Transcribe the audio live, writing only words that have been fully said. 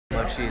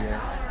much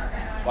either.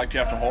 Like you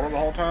have to hold it the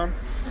whole time?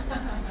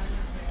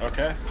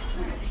 Okay.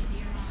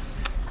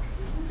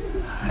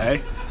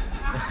 Hey.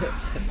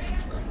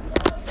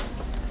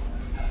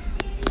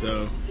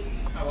 So,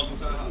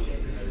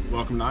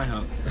 welcome to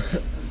IHOP.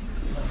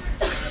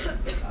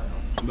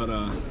 But,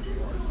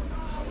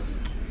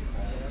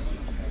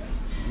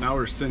 now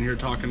we're sitting here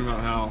talking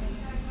about how,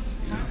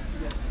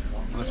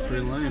 that's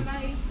pretty lame.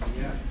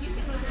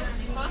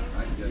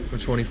 We're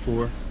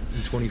 24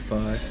 and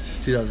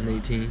 25,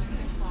 2018.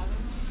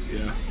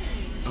 Yeah.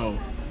 Oh,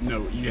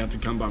 no, you have to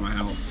come by my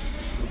house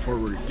before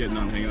we're getting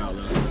on hanging out,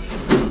 though.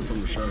 I got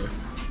something to show you.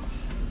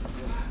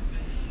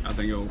 I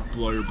think it'll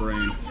blow your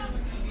brain.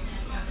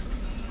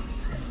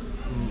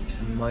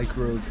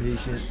 Micro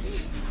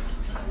patience,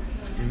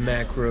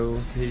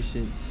 macro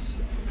patience,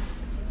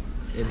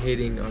 and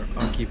hating our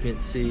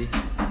occupancy,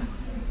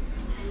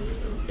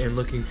 and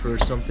looking for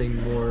something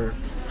more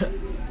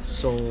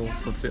soul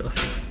fulfilling.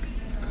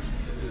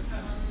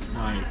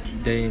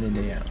 Like, day in and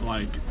day out.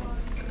 Like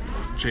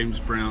James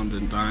Brown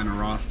and Diana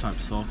Ross type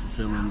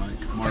self-fulfilling, like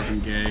Marvin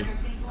Gaye.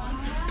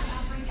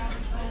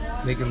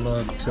 Making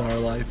love to our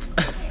life.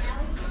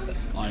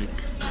 Like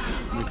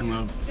making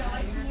love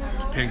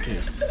to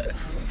pancakes.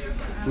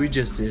 We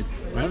just did.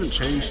 We haven't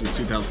changed since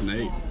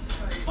 2008.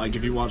 Like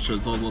if you watch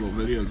those old little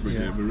videos we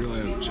did, we really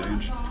haven't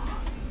changed.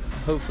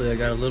 Hopefully I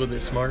got a little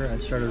bit smarter. I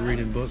started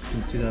reading books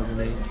since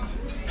 2008.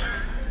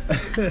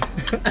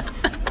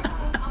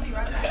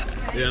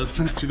 Yeah,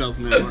 since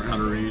 2008 I learned how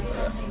to read.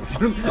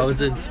 I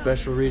was in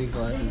special reading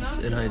classes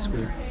in high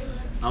school.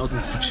 I was in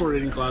special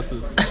reading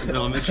classes in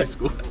elementary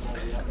school.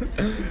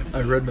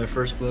 I read my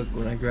first book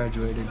when I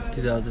graduated,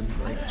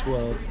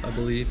 2012, I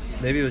believe.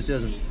 Maybe it was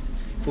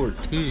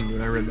 2014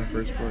 when I read my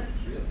first book.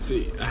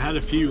 See, I had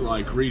a few,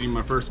 like, reading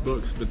my first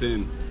books, but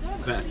then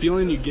that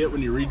feeling you get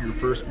when you read your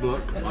first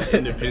book, like,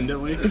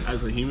 independently,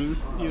 as a human,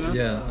 you know?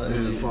 Yeah.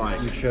 And it's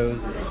like... You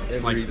chose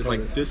It's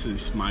like, this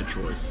is my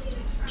choice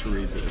to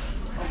read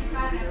this.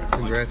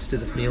 Congrats to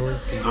the feeling.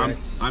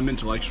 Congrats. I'm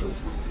intellectual.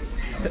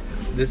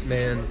 This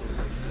man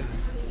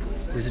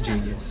is a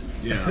genius.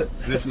 Yeah,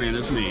 this man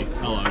is me.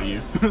 I love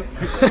you.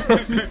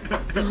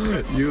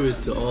 You is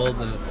to all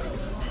the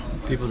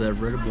people that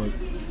have read a book.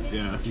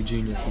 Yeah. You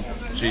geniuses.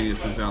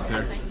 Geniuses out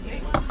there.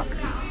 Yeah.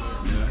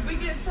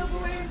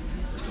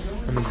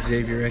 I'm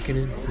Xavier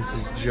Ekinen. This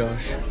is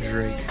Josh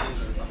Drake.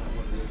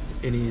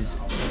 And he's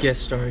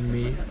guest starring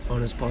me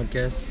on his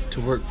podcast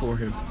to work for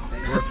him.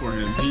 Work for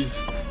him.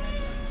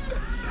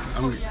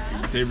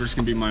 Xavier's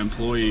gonna be my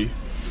employee,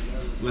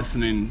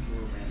 listening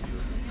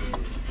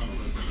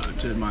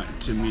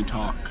to me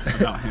talk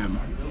about him.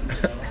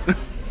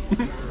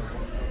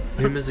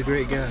 Him is a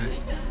great guy.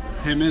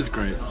 Him is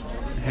great.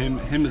 Him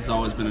has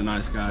always been a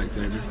nice guy,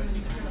 Xavier.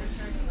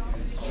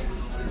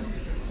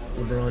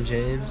 LeBron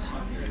James.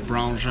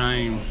 Bron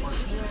James.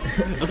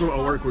 That's what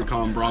at work we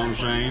call him, Bron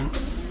James.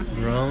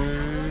 Bron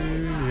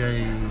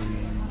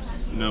James.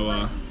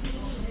 No,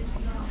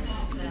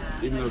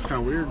 even though it's kind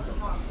of weird,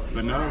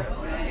 but no,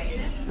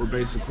 we're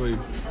basically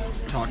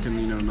talking,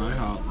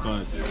 NIHOP,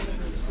 but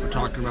we're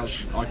talking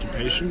about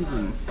occupations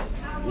and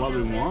what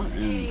we want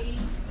and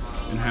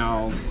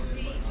how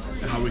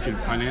we can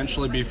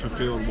financially be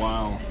fulfilled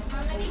while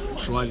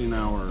letting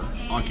our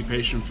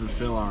occupation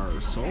fulfill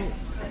our soul,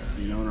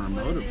 and our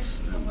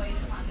motives.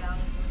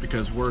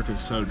 Because work is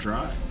so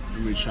dry,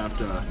 and we just have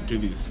to do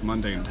these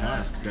mundane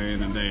tasks day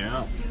in and day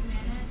out.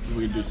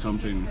 We do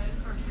something,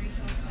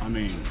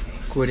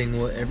 quitting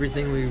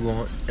everything we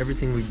want,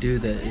 everything we do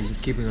that is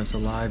keeping us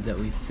alive, that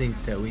we think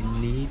that we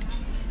need,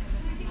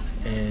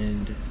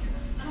 and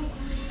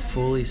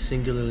fully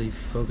singularly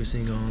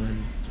focusing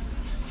on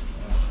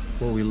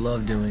what we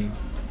love doing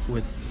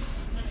with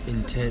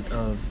intent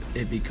of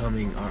it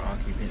becoming our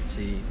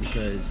occupancy.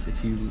 Because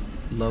if you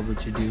love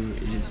what you do,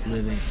 it is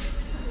living.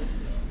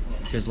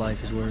 Because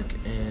life is work,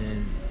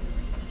 and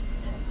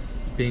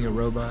being a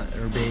robot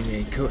or being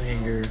a coat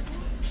hanger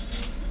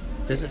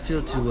doesn't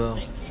feel too well.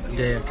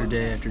 Day after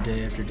day after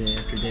day after day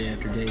after day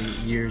after day,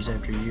 years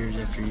after years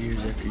after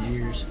years after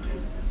years.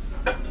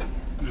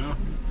 Yeah,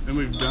 and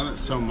we've done it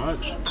so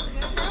much,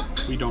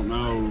 we don't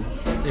know.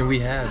 And we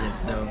have it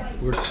though.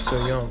 We're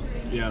so young.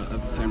 Yeah,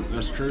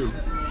 that's true.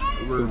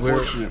 We're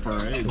fortunate for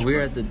our age.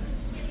 We're at the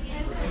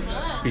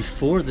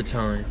before the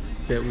time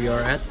that we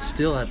are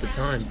still at the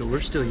time, but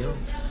we're still young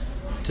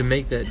to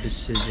make that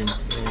decision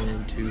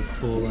and to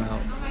full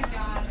out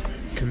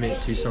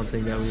commit to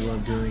something that we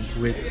love doing,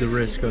 with the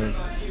risk of,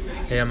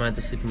 hey, I might have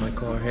to sleep in my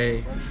car.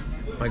 Hey,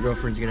 my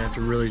girlfriend's gonna have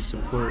to really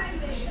support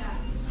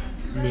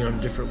me on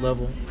a different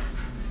level,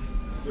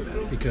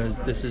 because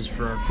this is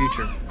for our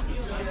future.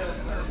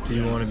 Do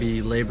you want to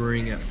be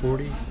laboring at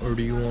 40, or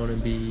do you want to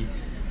be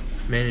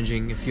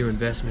managing a few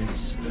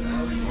investments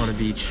on a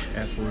beach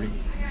at 40?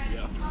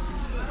 Yeah.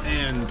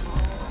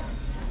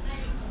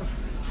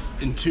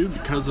 And two,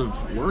 because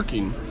of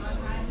working,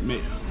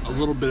 a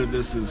little bit of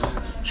this is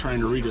trying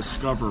to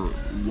rediscover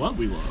what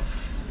we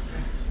love,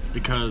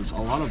 because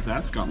a lot of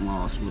that's gotten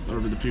lost with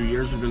over the few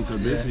years we've been so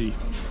busy.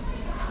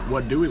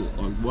 What do we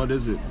love? What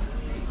is it?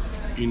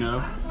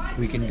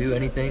 we can do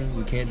anything,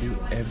 we can't do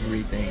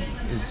everything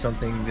is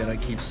something that I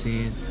keep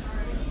seeing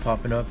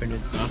popping up, and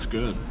it's That's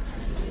good.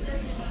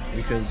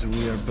 because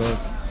we are both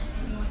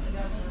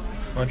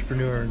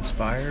entrepreneur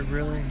inspired,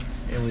 really,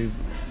 and we've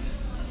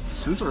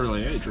Since an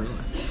early age, really.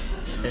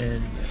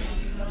 and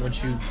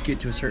once you get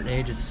to a certain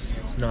age,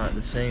 it's not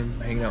the same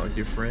hanging out with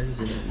your friends.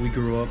 And we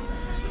grew up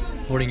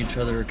holding each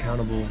other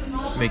accountable,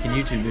 making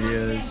YouTube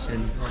videos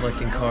and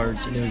collecting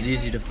cards, and it was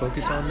easy to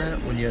focus on that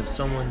when you have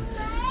someone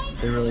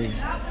that really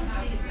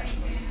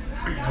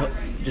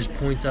just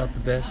points out the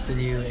best in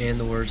you and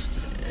the worst,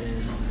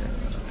 and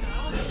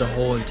the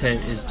whole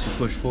intent is to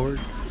push forward.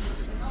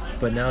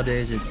 But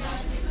nowadays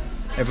it's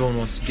everyone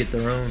wants to get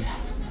their own,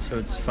 so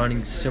it's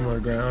finding similar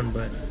ground,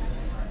 but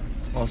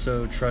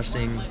also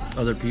trusting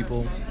other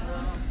people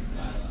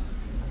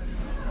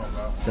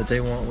that they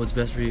want what's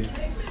best for you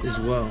as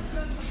well.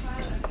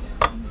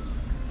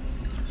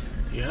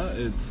 Yeah,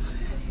 it's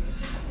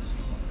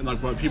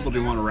like what people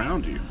do want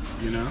around you,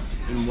 you know,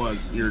 and what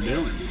you're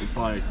doing. It's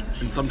like,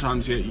 and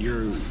sometimes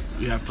you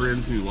have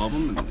friends and you love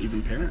them, and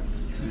even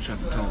parents. You just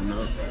have to tell them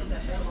no.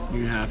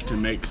 You have to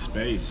make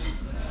space,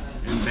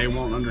 and they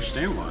won't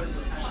understand why.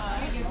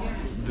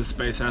 The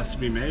space has to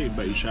be made,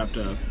 but you just have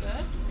to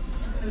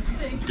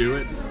do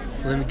it.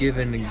 Let me give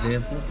an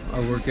example. I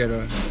work at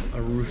a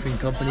roofing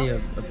company, I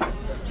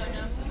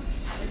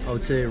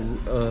would say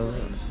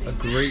a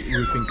great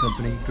roofing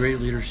company, great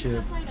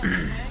leadership.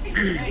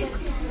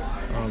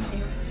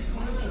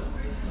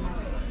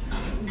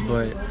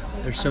 But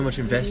there's so much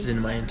invested in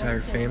my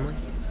entire family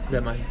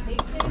that I'm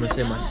gonna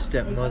say my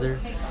stepmother,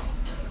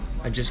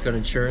 I just got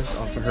insurance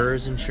off of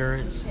hers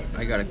insurance.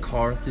 I got a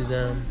car through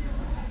them,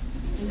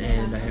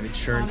 and I have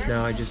insurance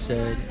now, I just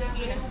said,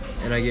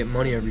 and I get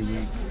money every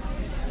week.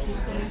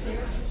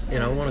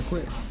 And I want to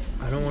quit.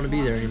 I don't want to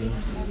be there anymore.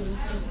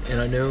 And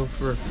I know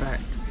for a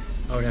fact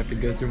I would have to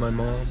go through my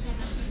mom,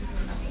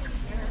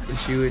 and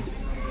she would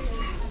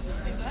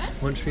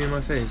punch me in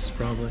my face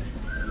probably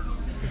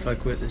if I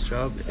quit this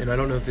job. And I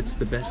don't know if it's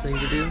the best thing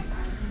to do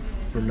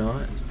or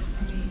not.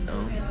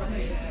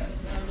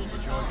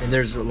 And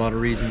there's a lot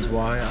of reasons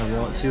why I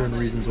want to, and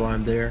reasons why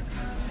I'm there.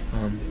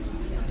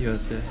 We'll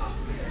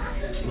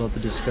have to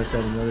discuss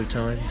that another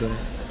time, but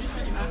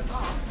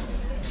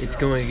it's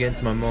going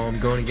against my mom,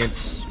 going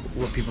against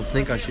what people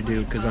think I should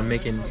do, because I'm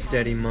making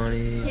steady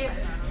money,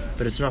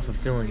 but it's not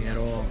fulfilling at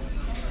all.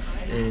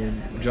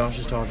 And Josh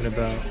is talking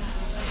about,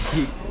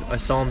 I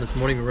saw him this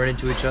morning, we ran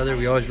into each other.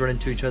 We always run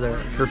into each other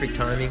at perfect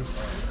timing.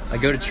 I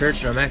go to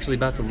church, and I'm actually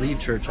about to leave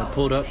church. I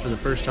pulled up for the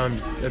first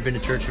time I've been to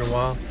church in a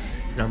while,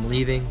 and I'm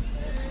leaving.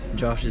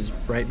 Josh is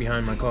right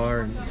behind my car,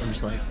 and I'm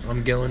just like,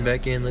 I'm going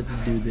back in, let's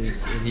do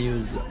this. And he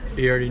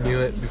already knew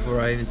it before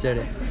I even said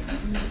it.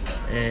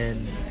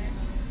 And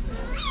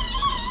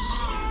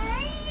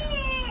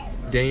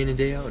day in and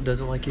day out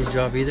doesn't like his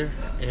job either,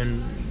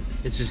 and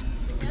it's just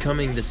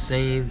becoming the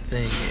same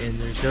thing, and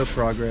there's no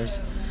progress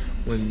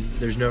when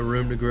there's no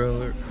room to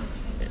grow,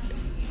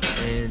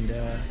 and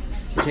it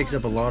takes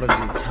up a lot of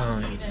your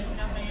time.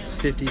 It's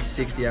 50,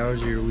 60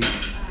 hours of your week,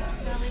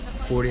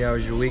 40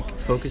 hours of your week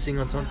focusing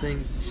on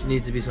something. It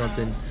needs to be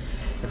something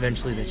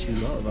eventually that you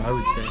love, I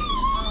would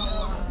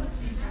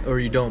say, or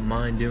you don't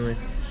mind doing.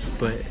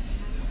 But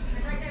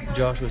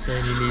Josh was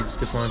saying he needs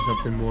to find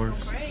something more,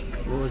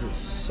 what was it,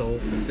 soul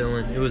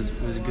fulfilling. It was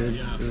good.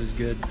 Yeah. It was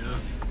good. Yeah.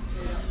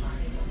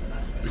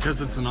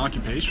 Because it's an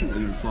occupation,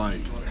 and it's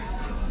like,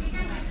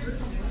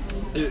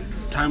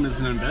 time is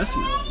an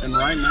investment. And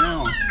right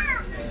now,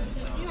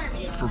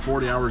 for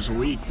 40 hours a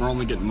week, we're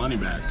only getting money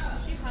back.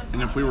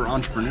 And if we were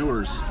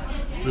entrepreneurs,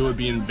 we would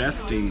be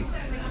investing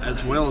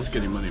as well as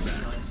getting money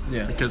back.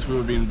 Yeah. Because we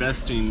would be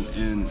investing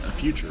in a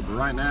future. But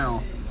right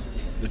now,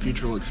 the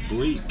future looks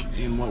bleak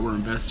in what we're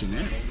investing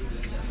in.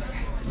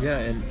 Yeah,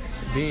 and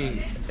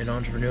being an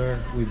entrepreneur,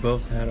 we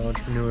both had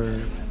entrepreneur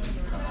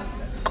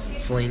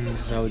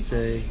flings, I would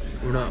say.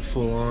 We're not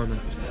full on.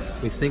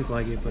 We think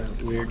like it, but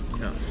we're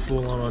not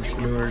full on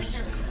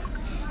entrepreneurs.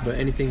 But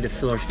anything to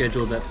fill our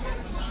schedule that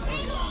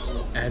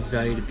adds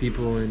value to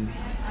people and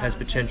has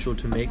potential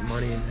to make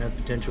money and have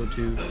potential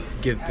to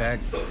give back,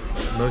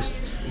 most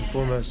and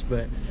foremost.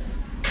 But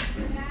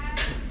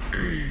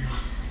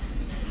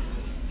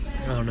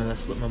I don't know, that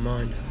slipped my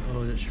mind. I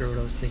wasn't sure what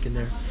I was thinking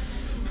there.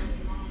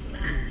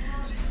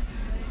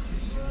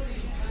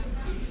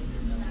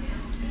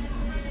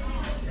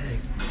 Dang.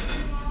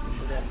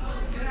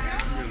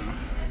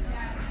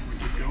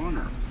 Keep going,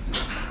 or?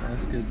 Oh,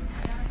 that's good.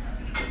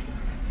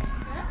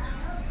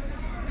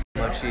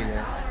 Much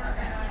either.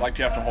 Like,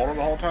 do you have to hold it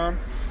the whole time?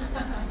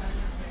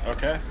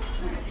 Okay.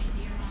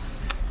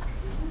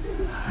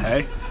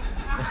 Hey.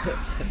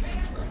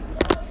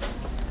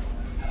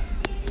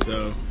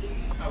 So,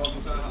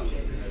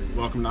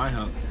 welcome to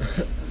IHOP.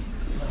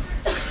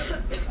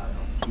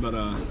 But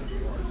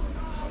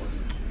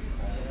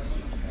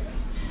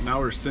now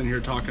we're sitting here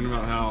talking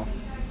about how,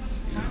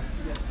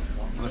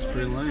 that's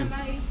pretty lame.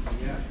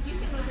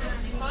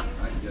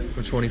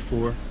 I'm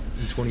 24.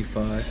 I'm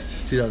 25.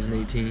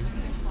 2018.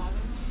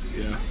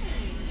 Yeah.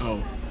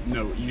 Oh,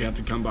 no, you have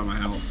to come by my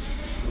house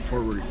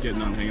before we're getting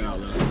done hanging out,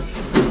 though,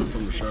 I have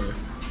something to show you.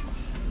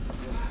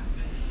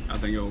 I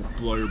think it'll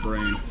blow your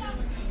brain.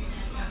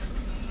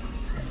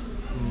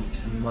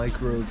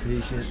 Micro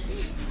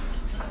patience,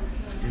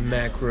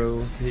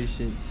 macro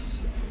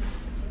patience,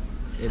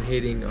 and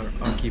hating our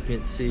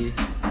occupancy,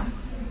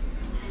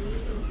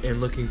 and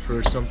looking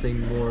for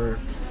something more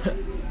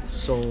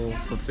soul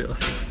fulfilling.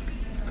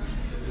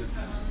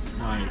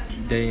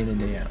 Like day in and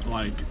day out.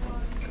 Like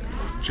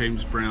it's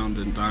James Brown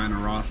and Diana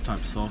Ross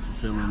type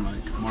soul-fulfilling,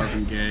 like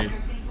Marvin Gaye.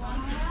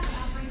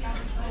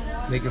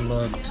 Making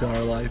love to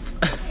our life.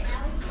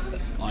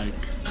 Like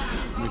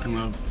making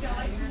love to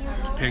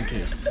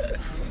pancakes.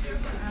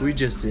 We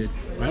just did.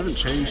 We haven't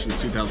changed since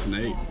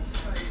 2008.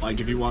 Like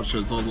if you watch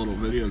those old little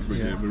videos we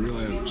did, we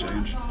really haven't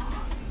changed.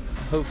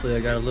 Hopefully I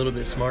got a little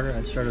bit smarter.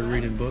 I started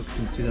reading books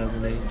in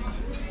 2008.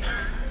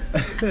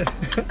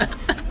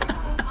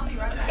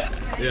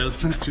 Yeah,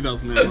 since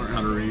 2008 I learned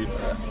how to read.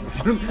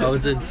 I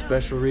was in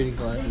special reading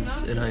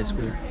classes in high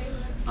school.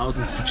 I was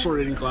in special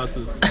reading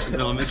classes in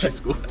elementary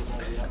school.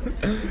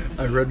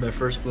 I read my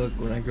first book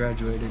when I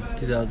graduated,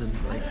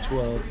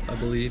 2012, I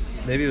believe.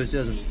 Maybe it was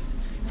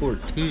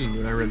 2014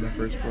 when I read my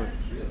first book.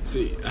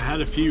 See, I had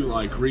a few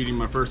like reading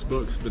my first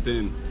books, but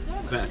then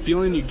that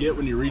feeling you get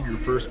when you read your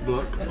first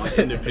book, like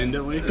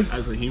independently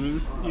as a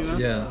human, you know?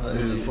 Yeah,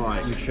 and it's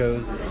like it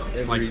shows.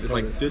 It's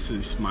like this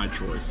is my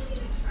choice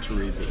to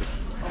read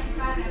this.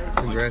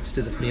 Congrats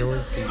to the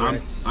feeling.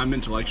 Congrats. I'm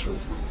intellectual.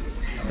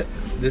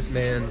 This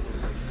man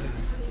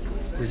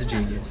is a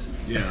genius.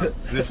 Yeah,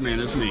 this man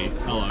is me.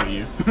 Hello,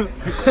 you.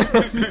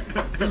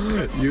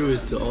 You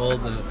is to all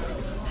the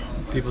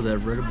people that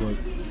have read a book.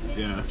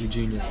 Yeah. You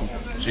geniuses.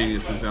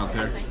 Geniuses out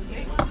there.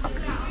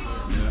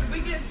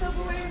 Yeah.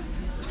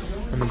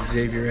 I'm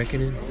Xavier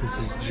Ekinen. This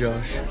is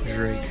Josh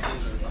Drake.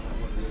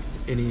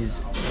 And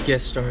he's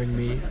guest starring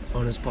me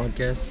on his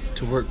podcast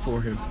to work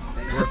for him.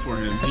 Work for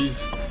him.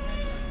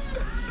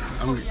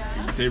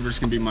 Xavier's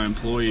gonna be my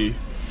employee,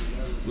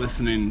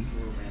 listening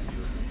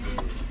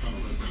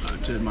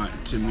to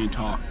me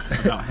talk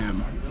about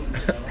him.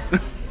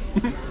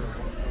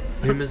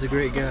 Him is a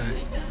great guy.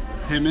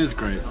 Him is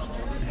great.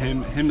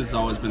 Him has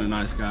always been a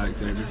nice guy,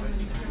 Xavier.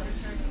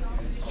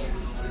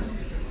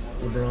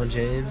 LeBron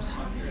James.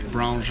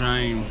 Bron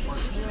James.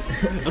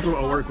 That's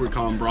what at work we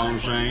call him, Bron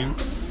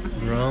James.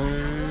 Bron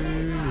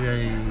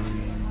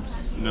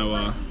James.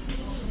 No,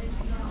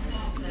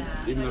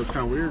 even though it's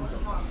kind of weird,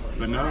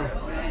 but no,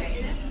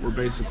 we're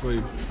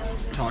basically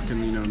talking,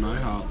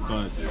 NIHOP,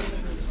 but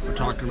we're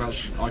talking about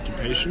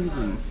occupations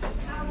and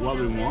what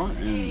we want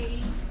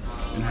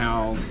and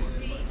how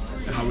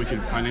we can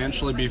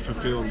financially be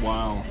fulfilled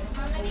while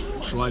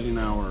just letting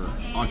our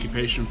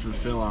occupation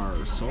fulfill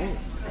our soul,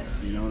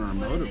 and our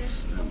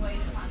motives.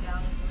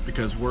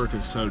 Because work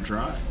is so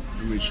dry,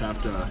 and we just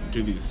have to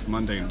do these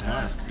mundane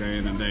tasks day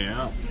in and day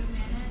out.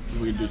 If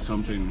we could do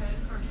something,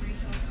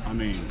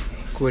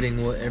 quitting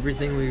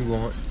everything we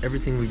want,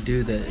 everything we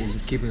do that is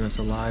keeping us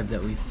alive,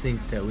 that we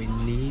think that we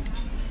need,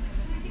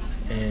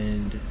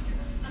 and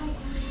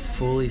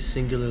fully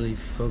singularly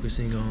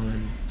focusing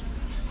on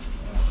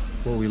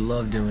what we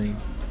love doing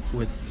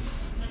with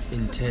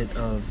intent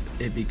of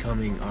it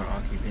becoming our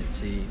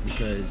occupancy.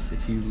 Because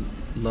if you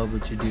love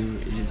what you do,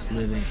 it is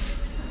living.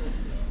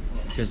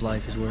 Because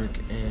life is work,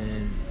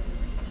 and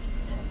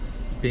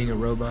being a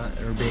robot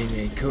or being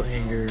a coat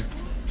hanger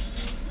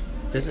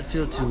doesn't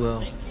feel too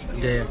well.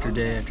 Day after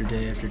day after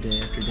day after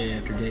day after day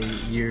after day,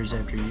 years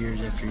after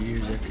years after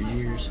years after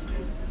years.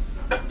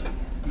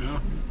 Yeah,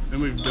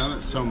 and we've done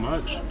it so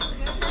much,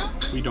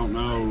 we don't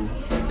know.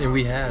 And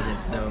we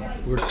haven't, though.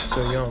 We're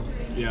so young.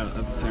 Yeah,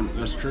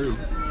 that's true.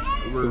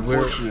 We're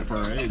fortunate for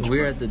our age.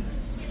 We're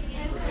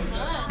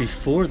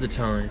before the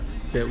time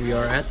that we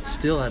are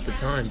still at the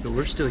time, but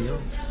we're still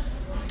young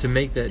to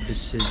make that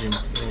decision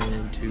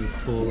and to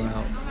full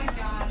out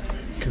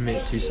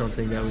commit to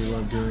something that we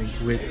love doing,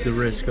 with the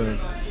risk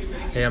of,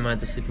 hey, I might have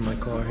to sleep in my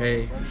car.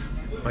 Hey,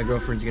 my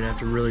girlfriend's gonna have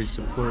to really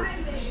support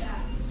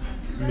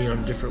me on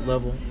a different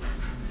level,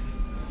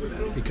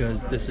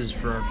 because this is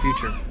for our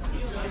future.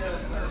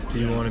 Do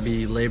you want to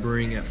be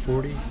laboring at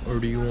 40, or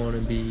do you want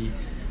to be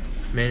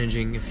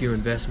managing a few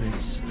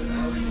investments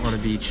on a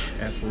beach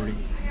at 40?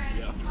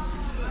 Yeah.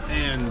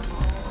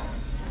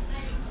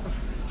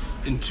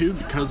 And two,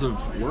 because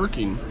of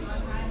working,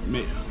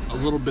 a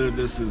little bit of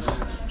this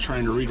is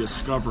trying to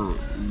rediscover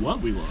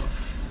what we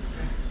love,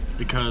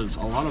 because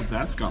a lot of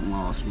that's gotten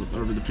lost with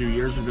over the few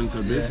years we've been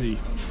so busy. Yeah.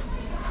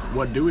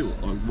 What do we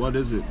love? What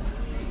is it?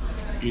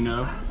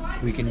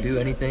 We can do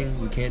anything,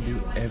 we can't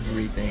do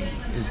everything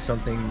is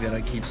something that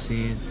I keep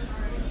seeing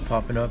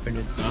popping up, and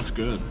that's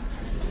good,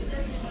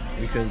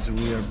 because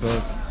we are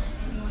both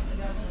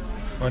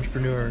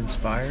entrepreneur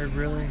inspired,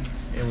 really,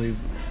 and we've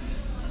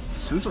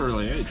since an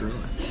early age, really.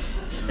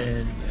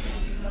 And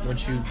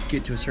once you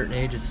get to a certain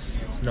age,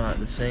 it's not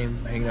the same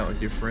hanging out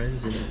with your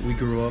friends. And we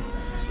grew up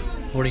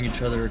holding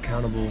each other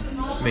accountable,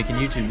 making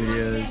YouTube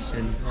videos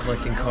and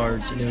collecting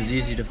cards, and it was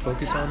easy to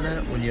focus on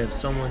that when you have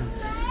someone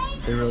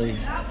that really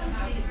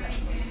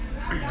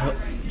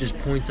just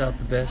points out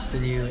the best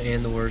in you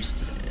and the worst,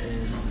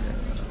 and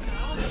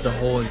the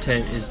whole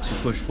intent is to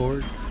push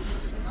forward.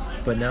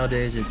 But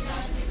nowadays,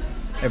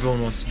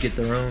 everyone wants to get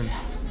their own,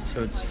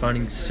 so it's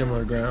finding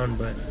similar ground,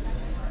 but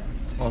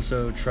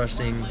also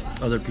trusting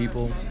other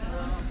people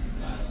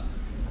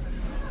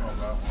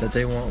that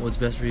they want what's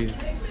best for you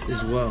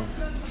as well.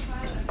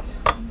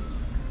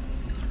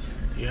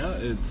 Yeah,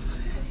 it's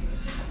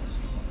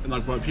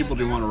like what people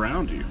do want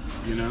around you,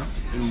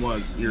 and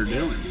what you're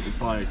doing.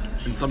 It's like,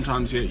 and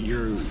sometimes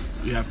you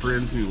have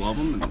friends and you love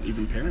them, and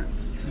even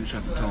parents. You just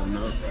have to tell them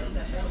no.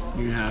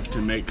 You have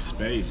to make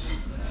space,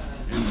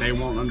 and they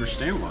won't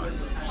understand why.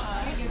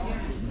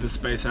 The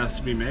space has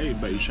to be made,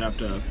 but you just have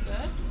to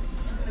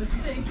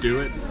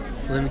do it.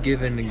 Let me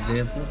give an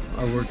example.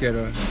 I work at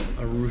a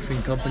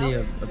roofing company.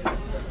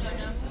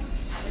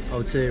 I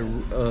would say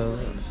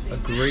a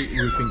great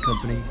roofing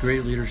company,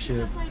 great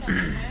leadership.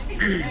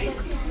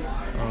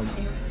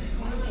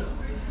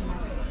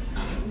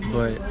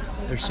 But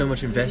there's so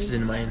much invested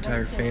in my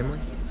entire family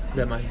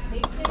that I'm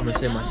gonna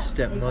say my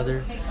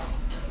stepmother,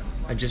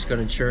 I just got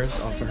insurance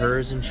off of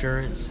hers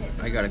insurance.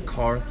 I got a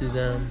car through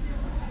them,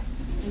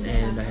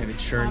 and I have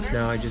insurance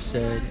now, I just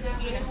said,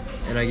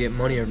 and I get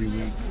money every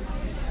week.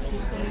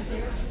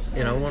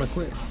 And I want to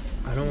quit.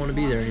 I don't want to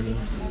be there anymore.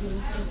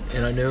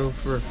 And I know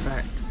for a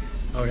fact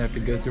I would have to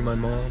go through my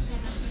mom,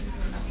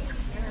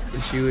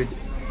 and she would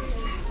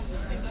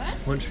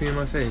punch me in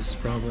my face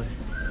probably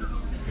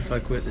if I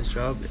quit this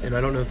job. And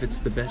I don't know if it's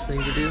the best thing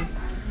to do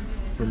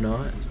or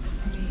not.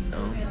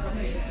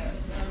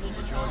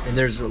 And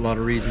there's a lot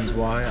of reasons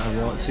why I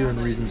want to, and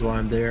the reasons why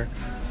I'm there.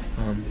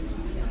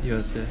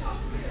 We'll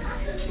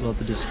have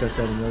to discuss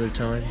that another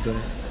time. But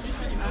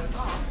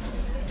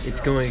it's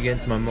going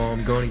against my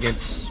mom, going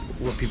against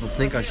what people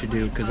think I should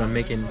do, because I'm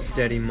making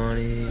steady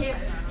money,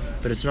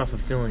 but it's not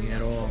fulfilling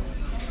at all.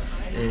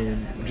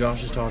 And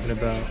Josh is talking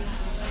about,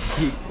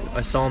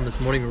 I saw him this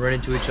morning, we run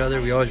into each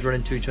other. We always run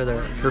into each other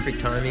at perfect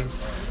timing.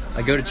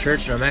 I go to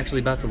church, and I'm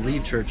actually about to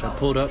leave church. I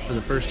pulled up for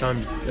the first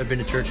time I've been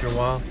to church in a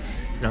while,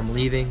 and I'm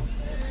leaving.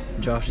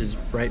 Josh is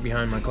right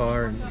behind my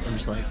car, and I'm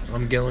just like,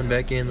 I'm going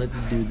back in, let's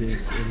do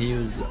this. And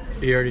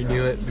he already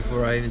knew it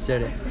before I even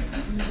said it.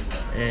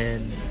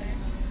 And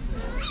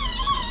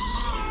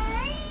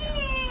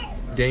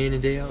day in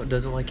and day out,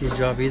 doesn't like his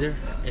job either,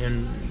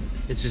 and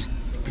it's just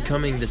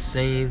becoming the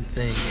same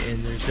thing,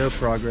 and there's no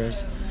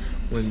progress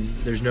when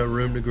there's no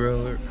room to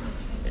grow,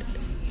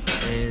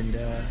 and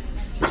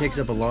it takes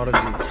up a lot of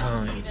your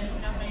time.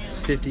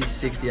 50,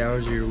 60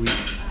 hours of your week,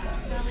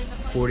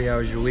 40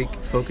 hours of your week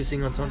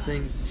focusing on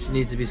something. It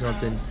needs to be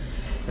something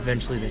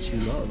eventually that you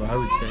love, I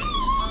would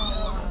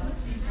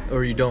say,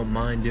 or you don't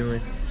mind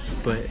doing.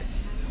 But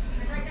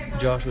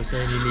Josh was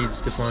saying he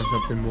needs to find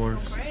something more,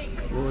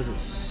 what was it,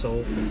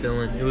 soul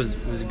fulfilling. It was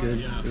good.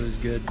 Yeah. It was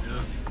good.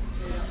 Yeah.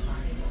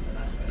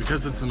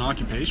 Because it's an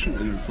occupation,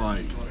 and it's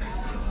like,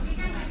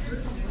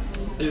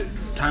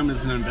 time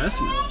is an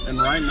investment. And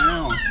right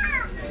now,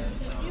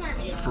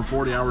 for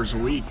 40 hours a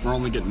week, we're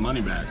only getting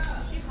money back.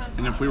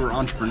 And if we were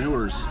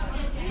entrepreneurs,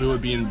 we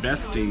would be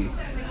investing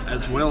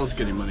as well as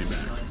getting money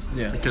back.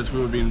 Yeah. Because we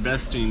would be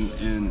investing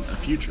in a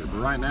future. But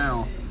right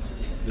now,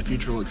 the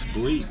future looks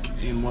bleak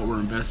in what we're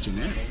investing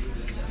in.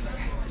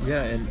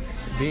 Yeah, and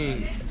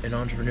being an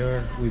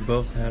entrepreneur, we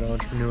both had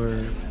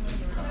entrepreneur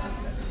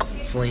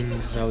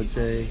flings, I would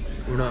say.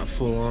 We're not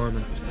full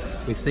on.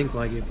 We think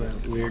like it,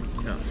 but we're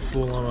not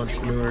full on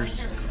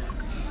entrepreneurs.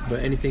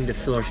 But anything to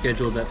fill our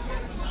schedule that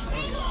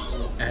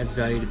adds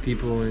value to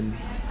people and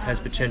has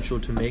potential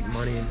to make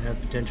money and have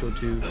potential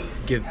to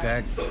give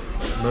back,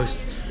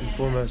 most and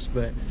foremost.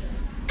 But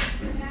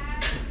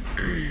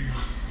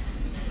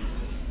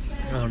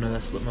I don't know,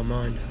 that slipped my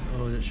mind.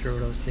 I wasn't sure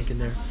what I was thinking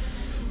there.